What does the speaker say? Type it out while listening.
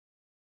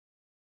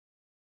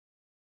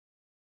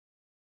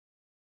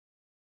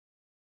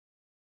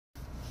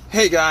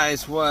Hey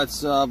guys,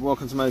 what's up?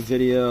 Welcome to my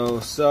video.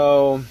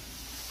 So,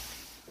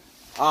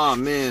 oh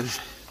man.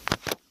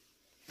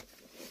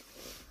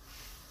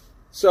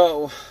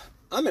 So,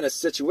 I'm in a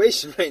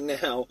situation right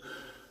now.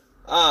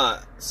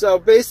 So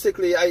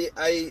basically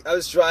I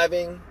was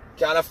driving,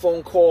 got a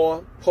phone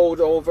call,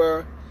 pulled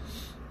over.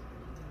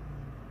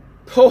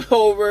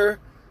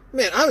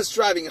 Man, I was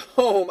driving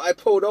home. I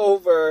pulled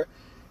over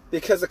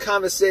because the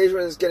conversation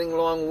was getting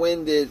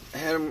long-winded. I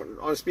had him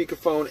on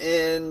speakerphone,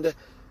 and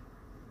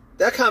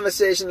that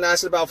conversation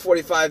lasted about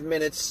 45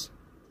 minutes.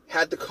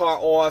 Had the car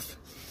off.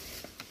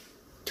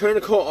 Turned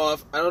the car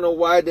off. I don't know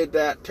why I did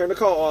that. Turned the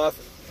car off.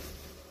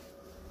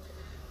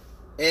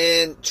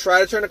 And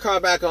tried to turn the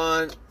car back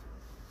on.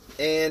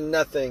 And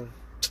nothing.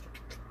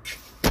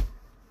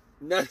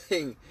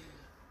 Nothing.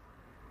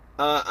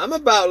 I'm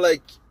about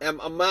like a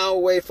mile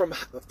away from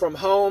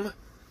home.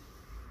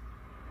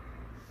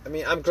 I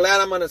mean, I'm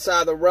glad I'm on the side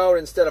of the road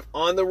instead of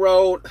on the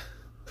road.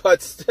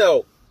 But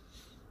still.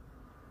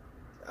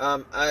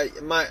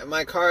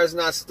 My car is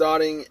not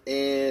starting,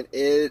 and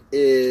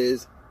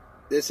this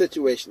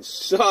situation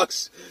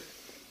sucks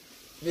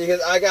because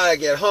I gotta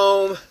get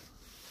home.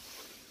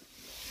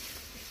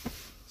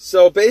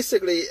 So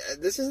basically,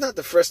 this is not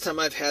the first time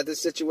I've had this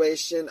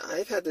situation.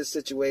 I've had this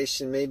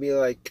situation maybe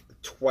like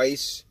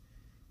twice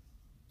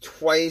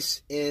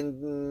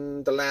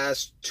in the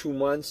last 2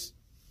 months,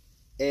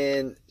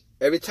 and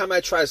every time I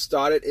try to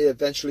start it, it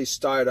eventually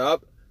started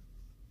up.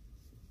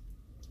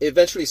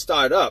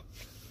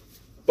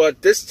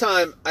 But this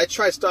time, I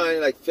tried starting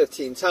it like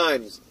 15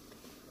 times.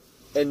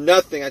 And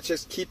nothing. I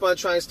just keep on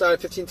trying to start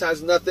it 15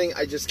 times. Nothing.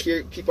 I just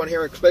keep on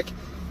hearing a click.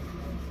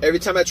 Every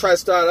time I try to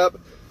start it up,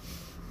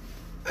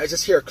 I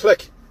just hear a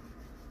click.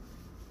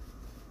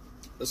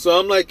 So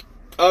I'm like,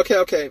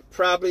 okay.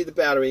 Probably the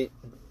battery.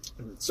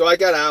 So I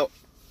got out.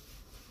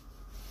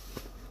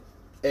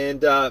 And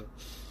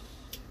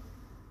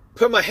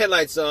put my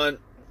headlights on.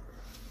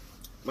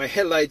 My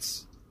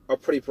headlights are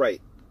pretty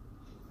bright.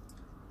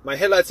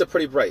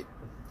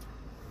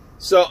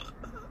 So,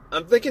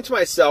 I'm thinking to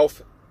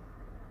myself,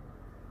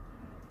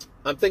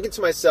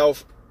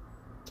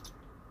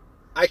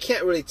 I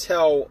can't really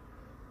tell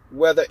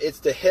whether it's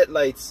the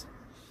headlights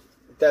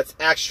that's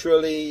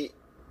actually,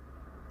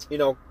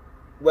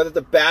 whether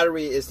the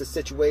battery is the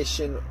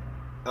situation,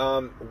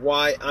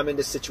 why I'm in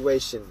this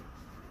situation.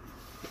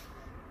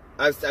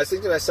 I was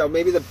thinking to myself,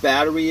 maybe the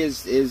battery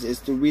is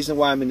the reason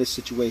why I'm in this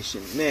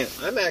situation. Man,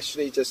 I'm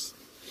actually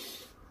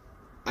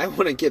I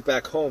want to get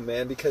back home,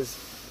 man, because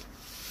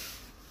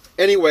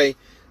anyway,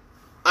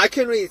 I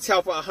couldn't really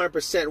tell for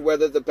 100%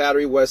 whether the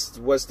battery was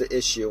the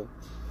issue.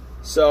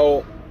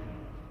 So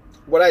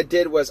what I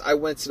did was I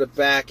went to the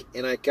back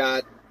and I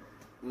got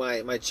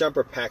my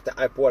jumper pack that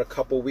I bought a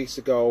couple weeks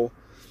ago.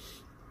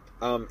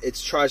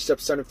 It's charged up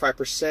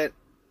 75%.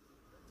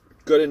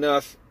 Good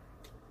enough.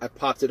 I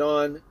popped it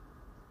on.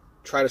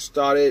 Tried to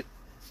start it.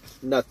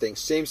 Nothing.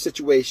 Same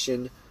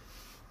situation.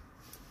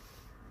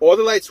 All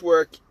the lights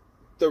work.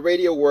 The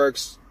radio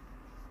works.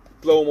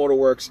 Blower motor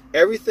works.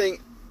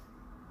 Everything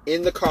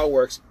in the car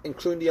works,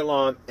 including the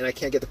alarm, and I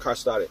can't get the car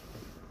started.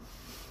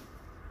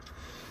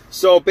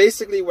 So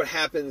basically what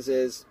happens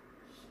is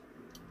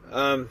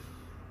I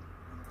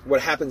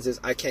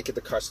can't get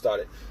the car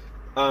started.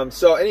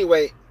 So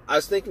anyway, I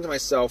was thinking to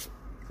myself,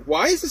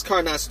 why is this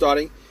car not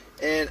starting?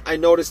 And I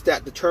noticed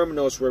that the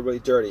terminals were really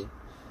dirty.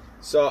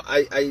 So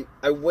I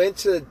went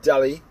to the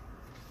deli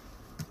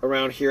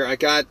around here. I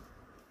got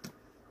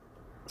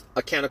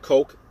a can of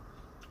Coke.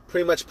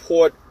 Pretty much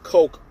poured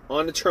Coke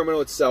on the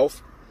terminal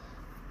itself.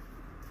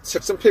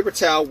 Took some paper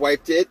towel,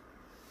 wiped it.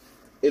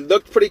 It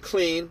looked pretty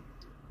clean.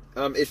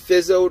 It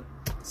sizzled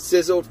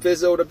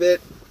a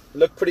bit.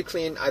 Looked pretty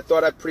clean. I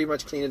thought I pretty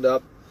much cleaned it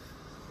up.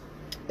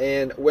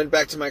 And went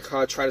back to my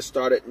car, tried to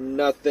start it.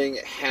 Nothing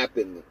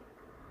happened.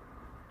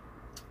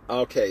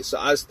 Okay, so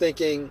I was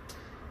thinking,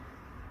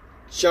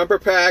 jumper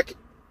pack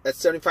at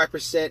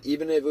 75%,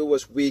 even if it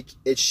was weak,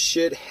 I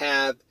should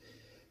have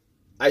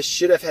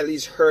at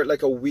least heard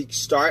like a weak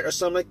start or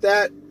something like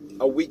that.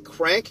 A weak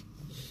crank.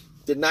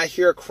 Did not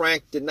hear a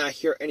crank. Did not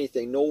hear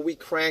anything. No weak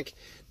crank.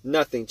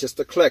 Nothing. Just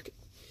a click.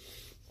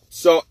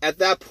 So at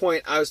that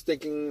point, I was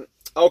thinking,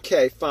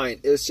 okay, fine.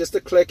 It was just a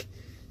click.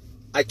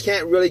 I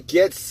can't really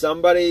get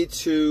somebody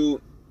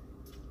to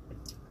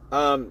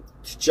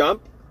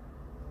jump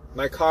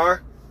my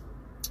car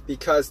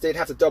because they'd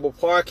have to double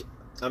park.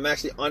 I'm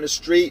actually on the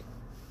street.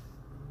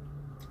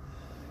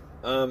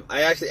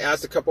 I actually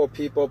asked a couple of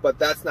people, but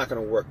that's not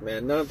going to work,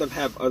 man. None of them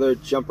have other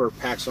jumper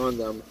packs on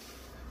them.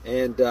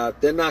 And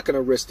they're not going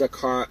to risk their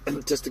car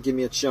just to give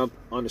me a jump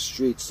on the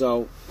street.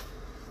 So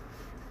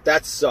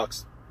that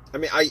sucks. I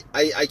mean,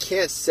 I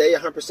can't say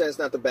 100% it's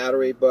not the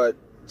battery, but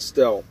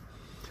still.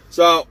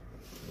 So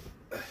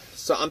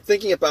I'm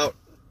thinking about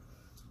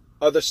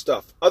other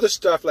stuff. Other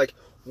stuff like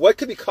what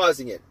could be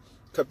causing it?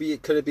 Could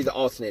it be the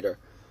alternator?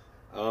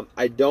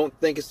 I don't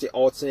think it's the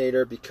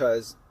alternator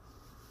because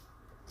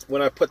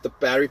when I put the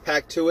battery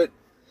pack to it,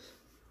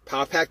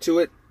 power pack to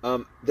it,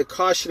 the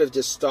car should have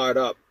just started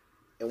up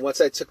And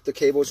once I took the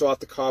cables off,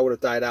 the car would have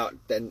died out.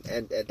 Then,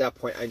 and at that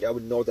point, I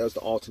would know that was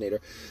the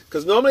alternator.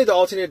 Because normally the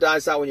alternator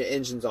dies out when your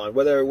engine's on.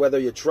 Whether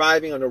you're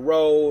driving on the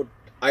road,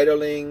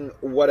 idling,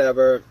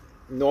 whatever.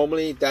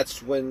 Normally,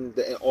 that's when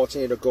the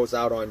alternator goes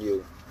out on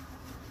you.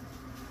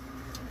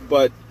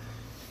 But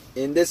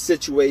in this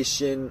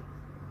situation,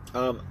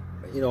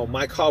 you know,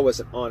 my car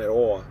wasn't on at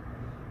all.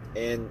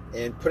 And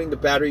putting the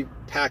battery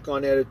pack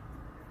on there,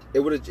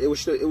 it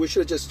should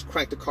have just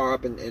cranked the car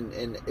up and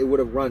it would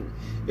have run.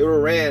 It would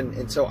have ran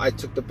until I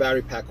took the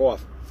battery pack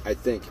off, I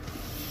think.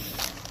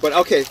 But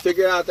okay,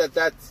 figure out that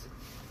that's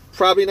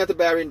probably not the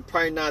battery, and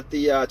probably not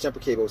the jumper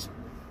cables.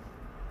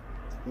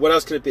 What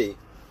else could it be?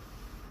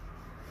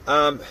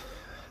 I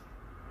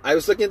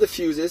was looking at the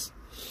fuses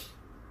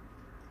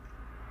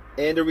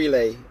and the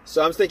relay.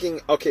 So I'm thinking,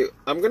 okay,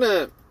 I'm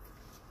gonna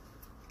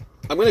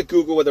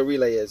Google where the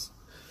relay is.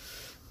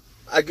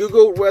 I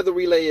Googled where the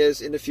relay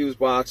is in the fuse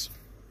box.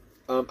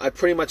 I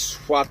pretty much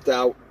swapped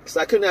out, because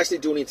I couldn't actually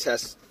do any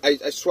tests. I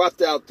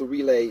swapped out the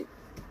relay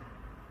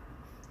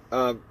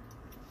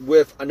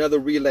with another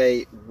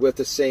relay with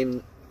the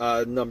same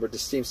number, the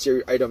same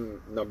serial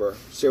number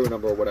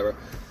or whatever.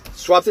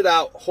 Swapped it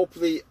out.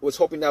 Hopefully, was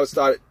hoping that would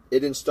start.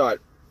 It didn't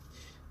start,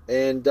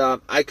 and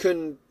I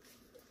couldn't.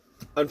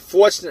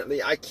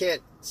 Unfortunately, I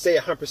can't say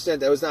 100%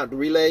 that was not the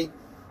relay,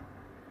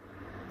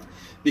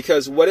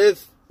 because what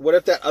if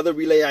that other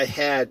relay I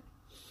had,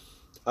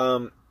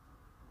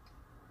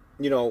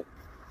 you know,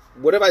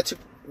 what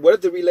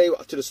if the relay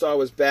to the starter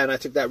was bad and I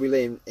took that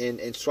relay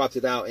and swapped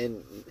it out,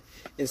 and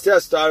instead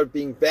of starter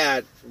being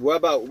bad,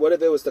 what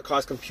if it was the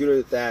car's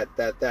computer that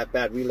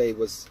bad relay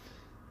was,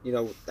 you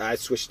know, I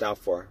switched out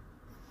for?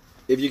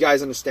 If you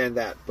guys understand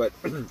that. But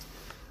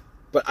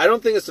I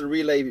don't think it's the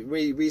relay.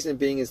 Reason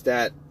being is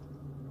that,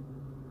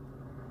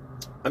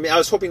 I mean, I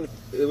was hoping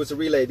it was a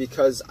relay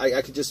because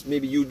I could just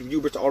maybe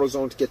Uber to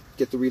AutoZone to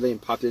get the relay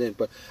and pop it in.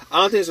 But I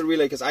don't think it's a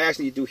relay, because I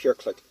actually do hear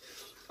click.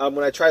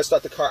 When I try to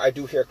start the car, I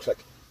do hear click.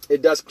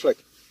 It does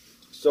click.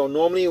 So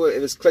normally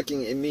if it's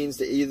clicking, it means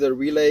that either the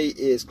relay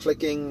is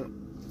clicking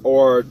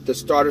or the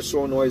starter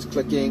solenoid is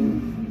clicking.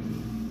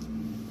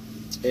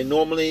 And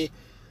normally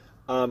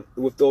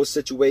with those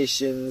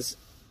situations,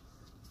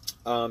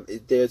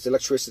 there's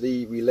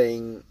electricity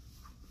relaying,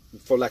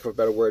 for lack of a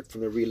better word, from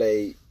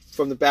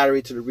the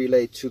battery to the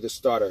relay to the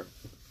starter.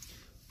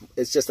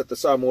 It's just that the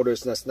starter motor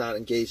is just not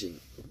engaging.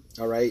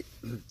 All right.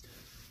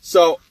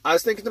 So I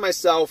was thinking to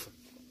myself,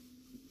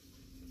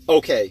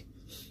 okay,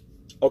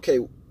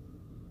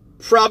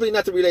 probably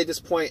not the relay at this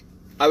point.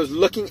 I was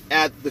looking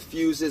at the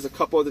fuses, a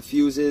couple of the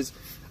fuses.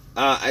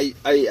 I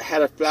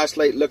had a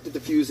flashlight, looked at the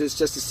fuses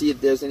just to see if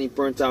there's any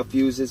burnt out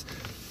fuses.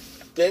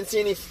 Didn't see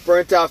any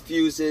burnt out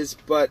fuses,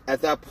 but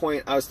at that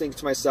point I was thinking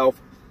to myself,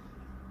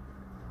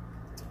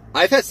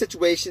 I've had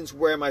situations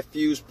where my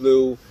fuse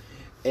blew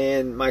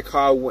and my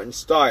car wouldn't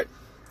start.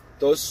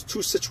 Those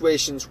two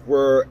situations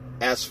were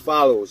as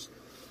follows.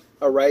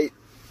 All right.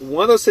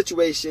 One of those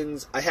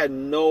situations, I had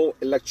no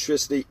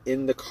electricity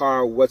in the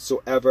car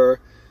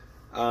whatsoever,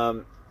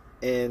 and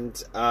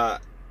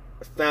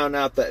found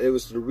out that it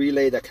was the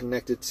relay that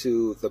connected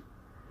to the.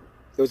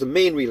 It was a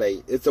main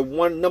relay. It's a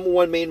number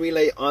one main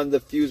relay on the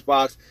fuse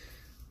box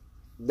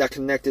that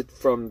connected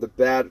from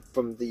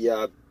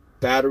the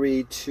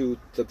battery to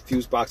the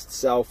fuse box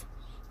itself.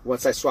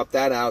 Once I swapped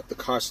that out, the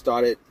car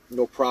started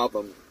no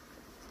problem.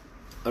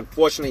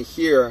 Unfortunately,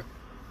 here.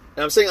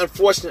 And I'm saying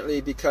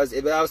unfortunately because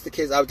if that was the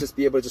case, I would just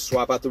be able to just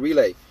swap out the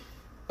relay.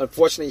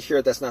 Unfortunately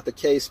here, that's not the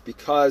case,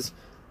 because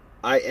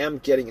I am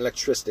getting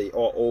electricity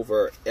all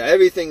over.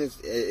 Everything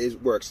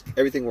works.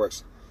 Everything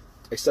works.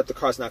 Except the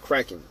car's not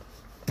cranking.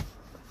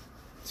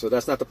 So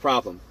that's not the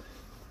problem.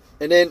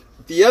 And then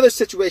the other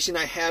situation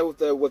I had with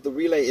the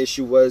relay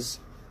issue was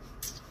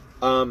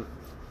the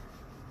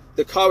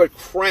car would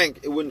crank.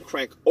 It wouldn't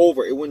crank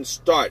over. It wouldn't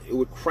start. It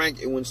would crank.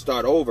 It wouldn't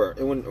start over.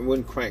 It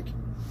wouldn't crank.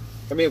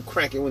 I mean, it would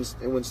crank, it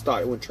wouldn't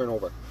start, it wouldn't turn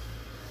over.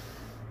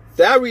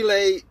 That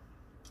relay,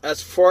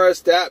 as far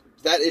as that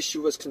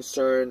issue was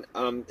concerned,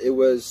 it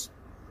was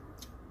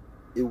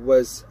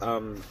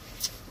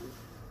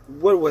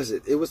what was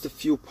it? It was the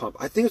fuel pump.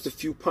 I think it was the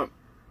fuel pump.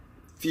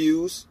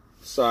 Fuse.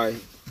 Sorry,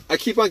 I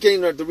keep on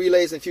getting the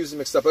relays and fuses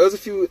mixed up. It was a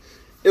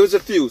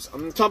fuse.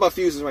 I'm talking about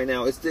fuses right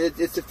now. It's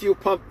the fuel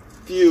pump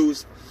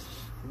fuse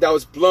that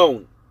was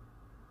blown.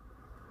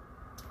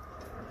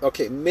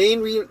 Okay,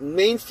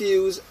 main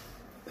fuse.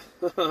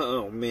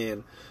 Oh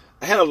man,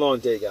 I had a long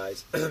day,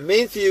 guys.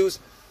 Main fuse,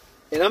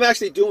 and I'm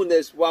actually doing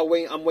this while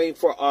I'm waiting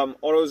for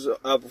autos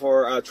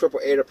for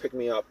AAA to pick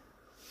me up,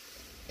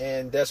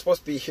 and they're supposed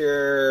to be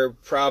here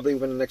probably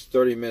within the next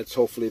 30 minutes,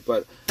 hopefully.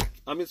 But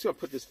I'm just gonna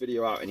put this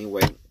video out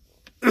anyway.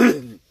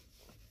 I'm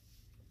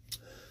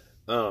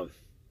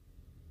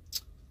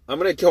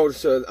gonna go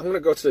to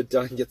the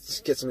deli and get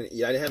something to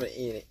eat. I haven't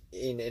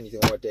eaten anything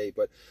all day,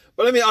 but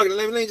let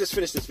me just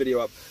finish this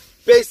video up.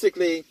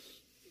 Basically,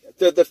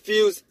 the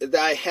fuse that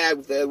I had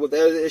with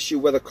the issue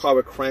where the car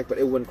would crank, but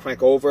it wouldn't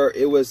crank over.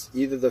 It was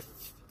either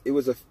it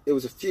was a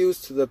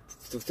fuse to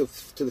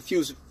the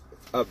fuse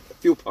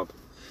fuel pump.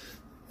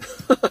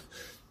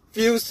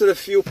 fuse to the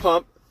fuel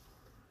pump.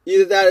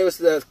 Either that or it was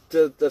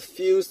the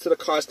fuse to the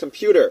car's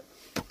computer.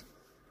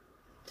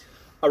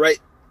 Alright.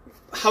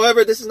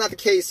 However, this is not the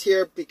case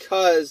here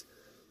because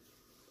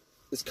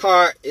this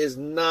car is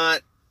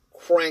not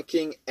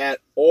cranking at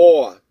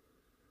all.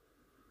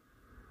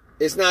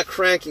 It's not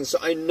cranking, so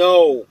I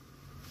know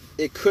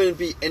it couldn't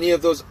be any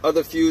of those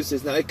other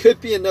fuses. Now, it could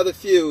be another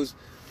fuse,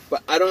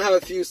 but I don't have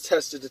a fuse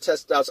tester to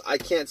test it out, so I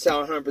can't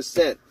tell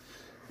 100%.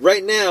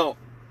 Right now,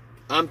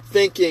 I'm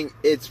thinking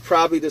it's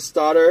probably the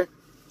starter.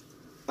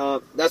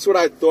 That's what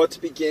I thought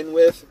to begin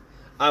with.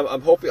 I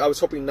was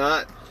hoping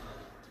not.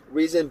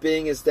 Reason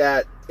being is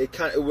that it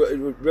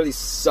would really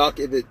suck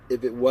if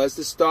it was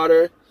the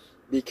starter,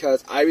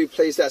 because I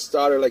replaced that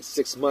starter like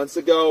 6 months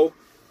ago.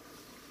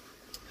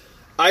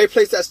 I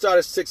replaced that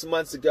starter 6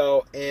 months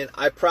ago, and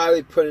I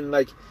probably put in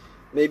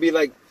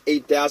maybe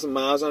 8,000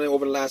 miles on it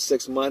over the last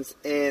 6 months,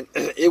 and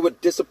it would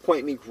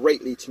disappoint me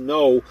greatly to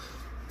know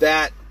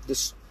that the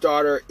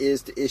starter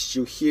is the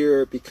issue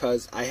here,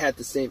 because I had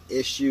the same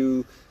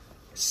issue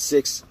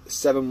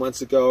 6-7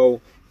 months ago,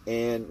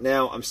 and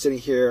now I'm sitting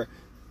here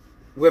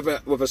with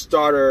a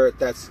starter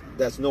that's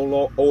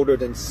no older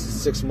than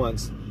 6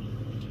 months.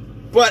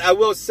 But I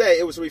will say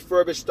it was a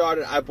refurbished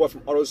starter I bought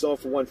from AutoZone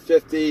for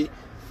 $150.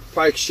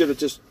 Probably should have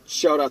just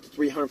shelled out the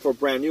 $300 for a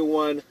brand new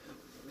one.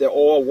 They're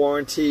all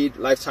warranted,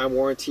 lifetime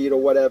warranted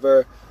or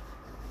whatever.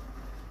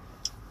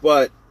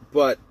 But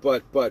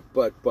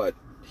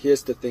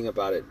here's the thing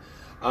about it.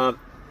 I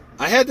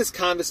had this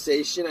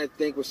conversation, I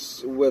think,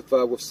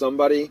 with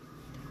somebody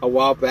a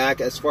while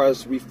back as far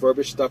as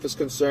refurbished stuff is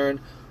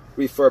concerned.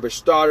 Refurbished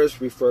starters,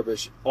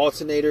 refurbished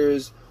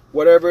alternators,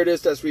 whatever it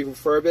is that's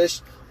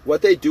refurbished.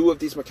 What they do with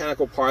these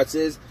mechanical parts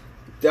is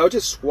they'll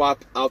just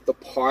swap out the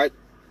part.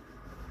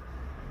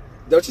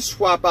 They'll just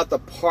swap out the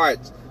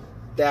part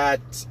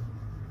that's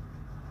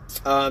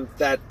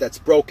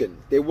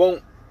broken. They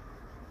won't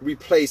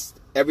replace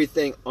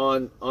everything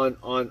on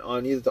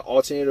either the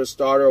alternator,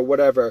 starter, or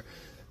whatever.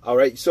 All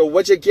right. So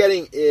what you're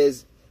getting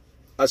is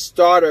a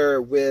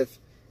starter with,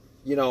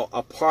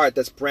 a part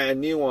that's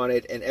brand new on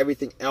it, and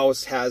everything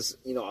else has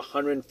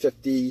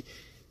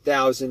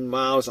 150,000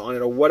 miles on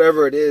it, or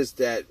whatever it is,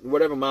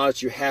 whatever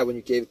mileage you had when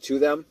you gave it to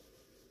them.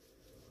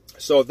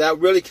 So that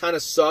really kind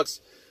of sucks.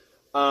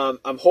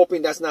 I'm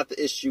hoping that's not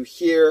the issue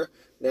here.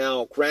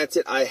 Now,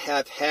 granted, I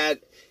have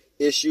had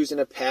issues in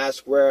the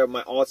past where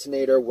my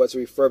alternator was a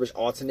refurbished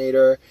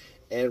alternator,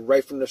 and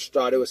right from the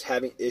start it was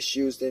having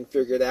issues. Didn't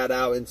figure that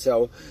out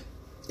until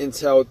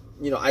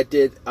I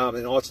did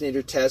an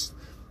alternator test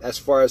as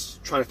far as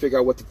trying to figure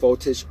out what the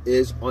voltage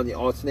is on the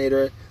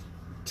alternator.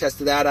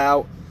 Tested that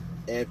out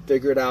and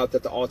figured out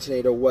that the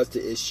alternator was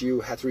the issue.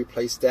 Had to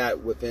replace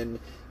that within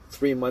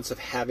 3 months of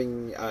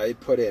having it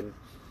put in.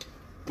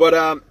 But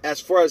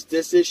as far as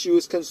this issue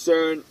is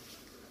concerned,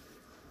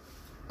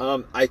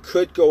 I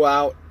could go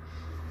out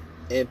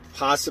and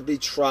possibly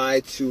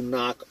try to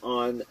knock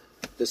on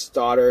the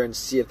starter and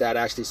see if that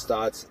actually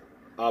starts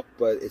up.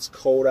 But it's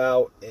cold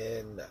out,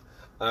 and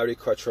I already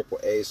caught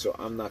AAA, so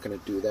I'm not going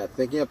to do that.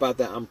 Thinking about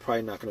that, I'm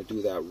probably not going to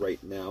do that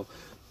right now.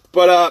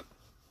 But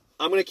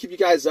I'm going to keep you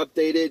guys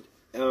updated.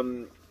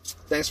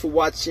 Thanks for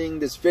watching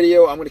this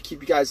video. I'm going to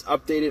keep you guys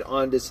updated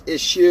on this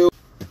issue.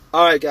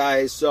 Alright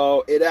guys,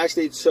 so it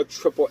actually took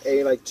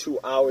AAA like 2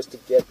 hours to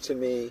get to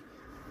me,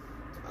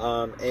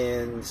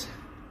 and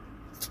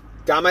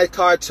got my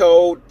car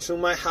towed to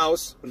my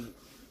house,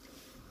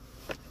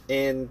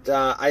 and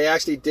I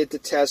actually did the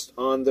test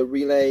on the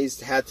relays.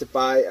 Had to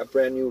buy a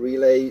brand new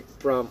relay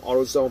from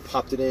AutoZone,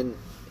 popped it in,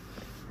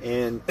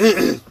 and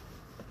that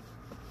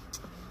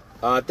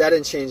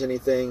didn't change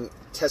anything.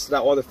 Tested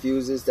out all the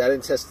fuses, that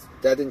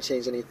didn't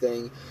change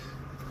anything.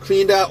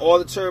 Cleaned out all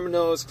the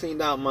terminals,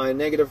 cleaned out my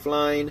negative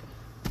line,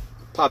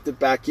 popped it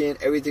back in.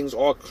 Everything's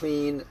all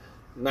clean,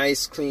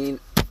 nice, clean.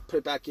 Put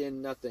it back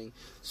in, nothing.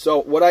 So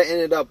what I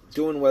ended up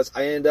doing was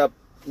I ended up,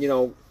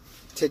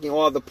 taking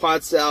all the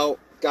parts out,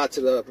 got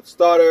to the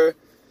starter.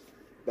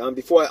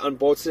 Before I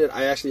unbolted it,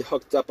 I actually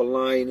hooked up a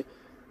line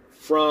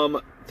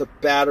from the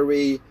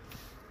battery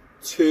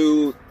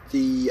to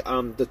the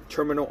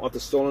terminal of the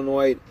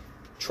solenoid.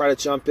 Try to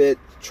jump it,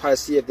 try to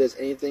see if there's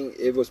anything, if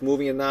it was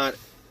moving or not.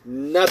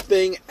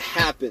 Nothing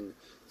happened.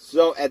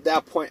 So at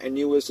that point, I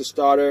knew it was the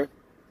starter.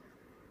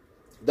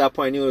 I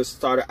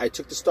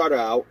took the starter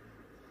out.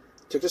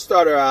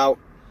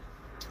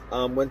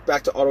 Went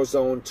back to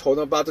AutoZone, told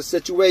them about the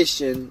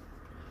situation.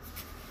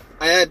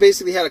 I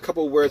basically had a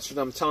couple of words for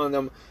them, telling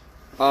them,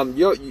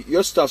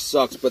 your stuff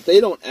sucks, but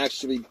they don't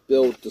actually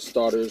build the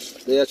starters.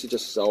 They actually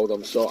just sell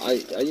them. So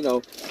I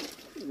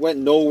went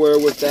nowhere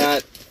with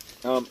that.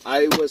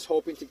 I was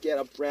hoping to get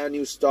a brand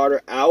new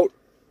starter out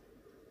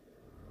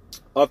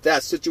of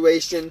that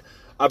situation.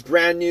 A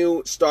brand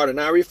new starter,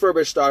 not a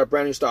refurbished starter,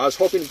 brand new starter. I was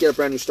hoping to get a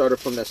brand new starter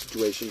from that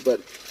situation,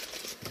 but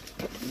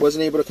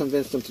wasn't able to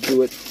convince them to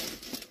do it.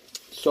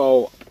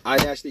 So I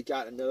actually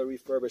got another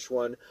refurbished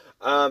one.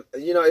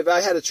 If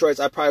I had a choice,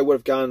 I probably would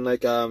have gotten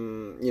like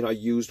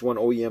used one,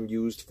 OEM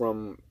used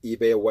from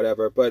eBay or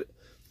whatever, but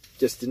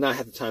just did not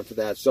have the time for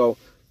that. So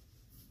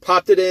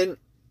popped it in,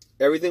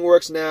 Everything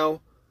works now.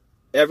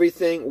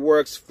 Everything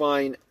works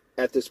fine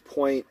at this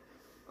point.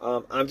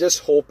 I'm just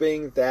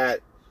hoping that,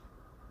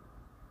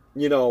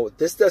 you know,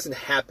 this doesn't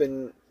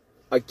happen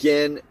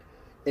again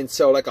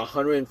until like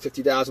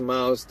 150,000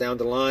 miles down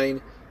the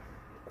line,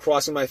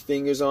 crossing my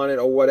fingers on it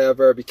or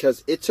whatever,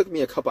 because it took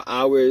me a couple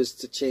hours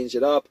to change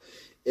it up.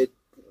 It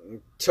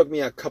took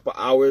me a couple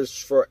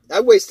hours I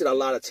wasted a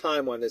lot of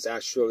time on this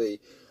actually.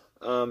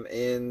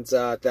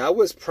 That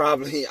was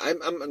probably,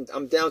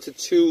 I'm down to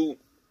two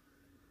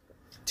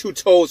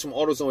tows from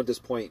AutoZone at this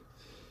point.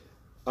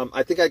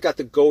 I think I got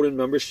the golden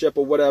membership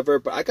or whatever,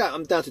 but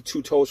I'm down to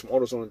 2 tows from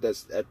AutoZone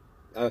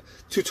at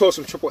 2 tows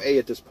from AAA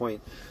at this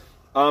point.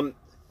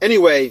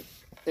 Anyway,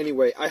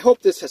 I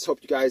hope this has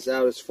helped you guys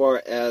out as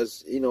far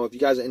as, you know, if you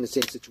guys are in the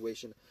same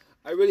situation.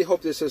 I really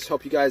hope this has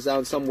helped you guys out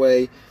in some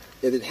way.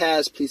 If it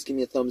has, please give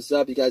me a thumbs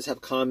up. You guys have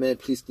a comment,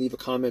 please leave a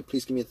comment.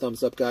 Please give me a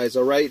thumbs up, guys.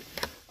 All right?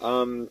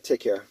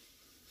 Take care.